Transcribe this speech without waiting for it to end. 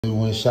We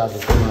went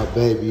shopping for my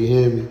baby, you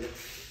hear me?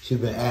 She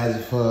been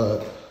asking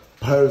for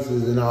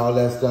purses and all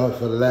that stuff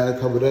for the last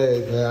couple of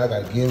days, man. I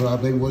gotta give my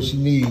baby what she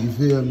needs, you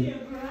feel me? Yeah,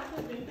 girl, I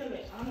just been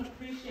feeling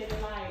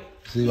unappreciated,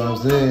 like, see what I'm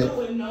saying?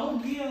 With no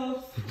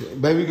gifts.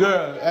 Baby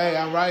girl, hey,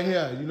 I'm right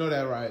here. You know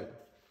that, right?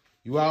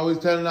 You always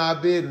telling our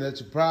business.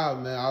 That's your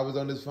problem, man. I was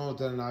on this phone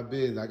telling our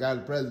business. I got a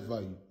present for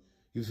you.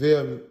 You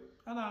feel me?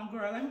 Hold on,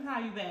 girl. Let me call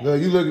you back.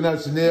 Look, you looking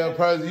up Chanel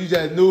purses. You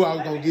just knew I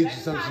was going to get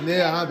you some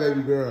Chanel, huh,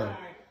 baby girl? Right.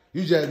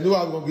 You just knew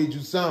I was going to get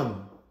you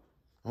something.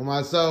 On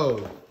my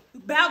soul.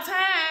 About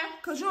time,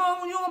 because you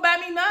don't buy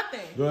me nothing.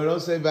 Girl, don't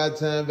say about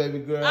time, baby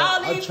girl.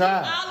 I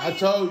tried. I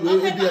told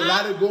you, it be a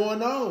lot of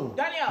going on.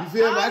 Danielle, you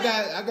feel me?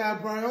 I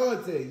got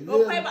priorities.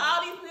 Go pay for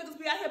all these niggas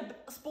be out here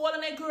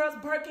spoiling their girls,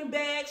 Birkin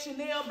bags,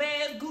 Chanel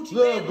bags, Gucci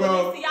bags,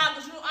 bro.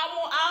 I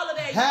want all of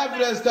that. Half of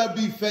that stuff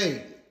be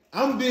fake.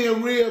 I'm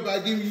being real by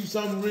giving you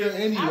something real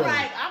anyway. All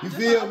right, I'm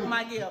just gonna open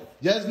my gift.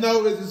 Just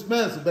know it's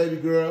expensive, baby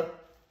girl.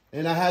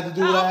 And I had to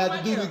do what I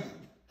had to do.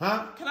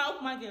 Huh? Can I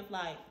open my gift,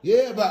 like?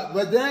 Yeah,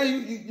 but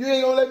dang, you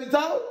ain't gonna let me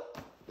talk?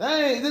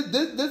 Dang,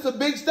 this a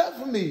big step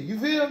for me. You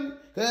feel me?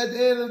 Because at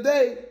the end of the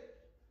day,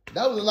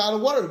 that was a lot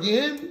of work. You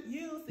hear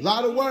me? A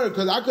lot of work,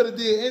 because I could have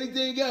did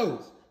anything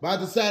else. But I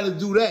decided to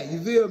do that.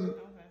 You feel me? Okay.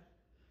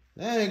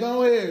 Dang,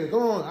 go ahead.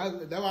 Go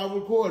on. That's why I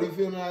record. You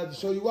feel me? I had to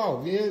show you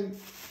off. You hear me?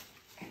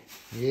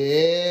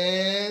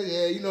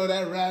 Yeah, you know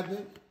that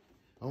rapping.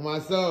 On my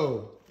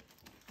soul.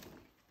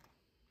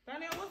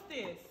 Danielle, what's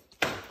this?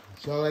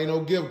 So ain't no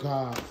gift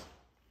cards.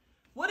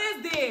 What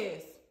is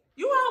this?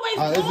 You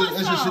always doing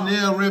it's a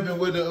Chanel ribbon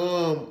with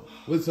the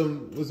with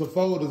some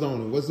folders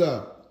on it. What's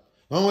up?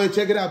 Go ahead,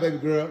 check it out, baby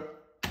girl.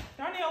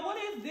 Danielle, what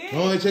is this?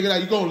 Go ahead, check it out.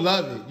 You gonna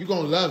love it. You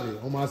gonna love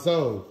it. On my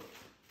soul.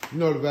 You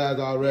know the vibes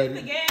already.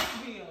 It's the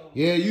gas bill.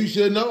 Yeah, you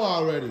should know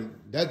already.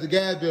 That's the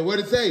gas bill. What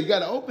it say? You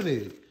gotta open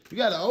it. You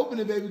gotta open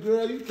it, baby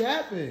girl. You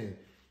capping.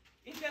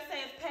 It just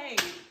says paid.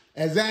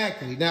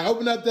 Exactly. Now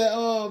open up that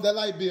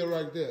light bill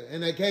right there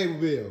and that cable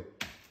bill.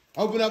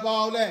 Open up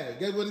all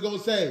that. Guess what it's gonna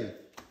say?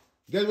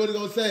 Guess what it's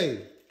gonna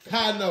say?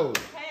 Car note.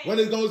 What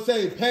it's gonna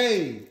say?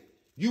 Paid.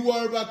 You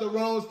worry about the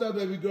wrong stuff,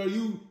 baby girl.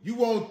 You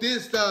want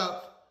this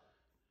stuff,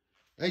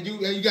 and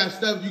you got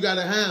stuff you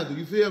gotta handle.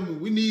 You feel me?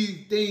 We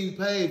need things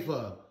paid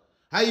for.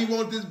 How you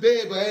want this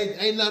bed, but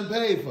ain't nothing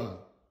paid for?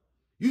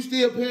 You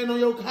still paying on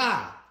your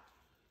car.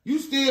 You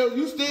still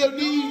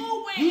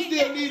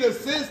need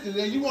assistance,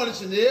 and you want a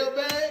Chanel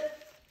bag?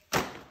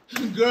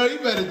 Girl, you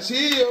better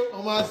chill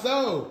on my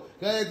soul.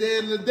 Cause at the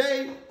end of the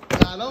day,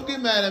 don't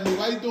get mad at me.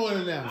 Why you doing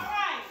it now? All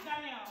right,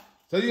 Danielle.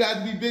 So you have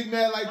to be big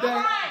mad like that?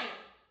 All right.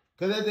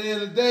 Cause at the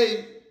end of the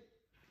day,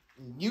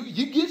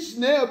 you get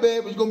Chanel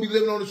bag, but you gonna be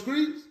living on the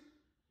streets.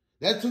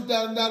 That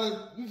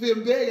 $2,000, you feel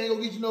me, bag ain't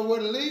gonna get you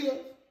nowhere to live.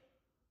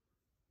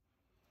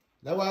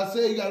 That's why I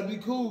say you gotta be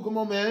cool. Come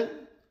on, man.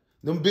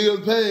 Them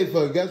bills paid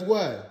for. Guess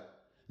what?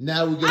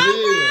 Now we can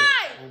live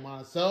on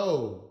my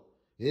soul.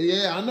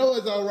 Yeah, I know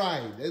it's all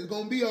right. It's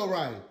going to be all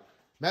right.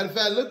 Matter of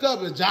fact, look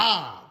up a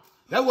job.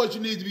 That's what you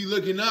need to be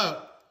looking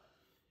up.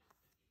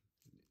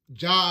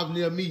 Job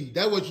near me.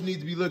 That's what you need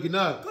to be looking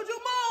up. Could you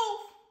move?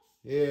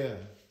 Yeah,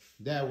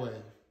 that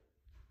way.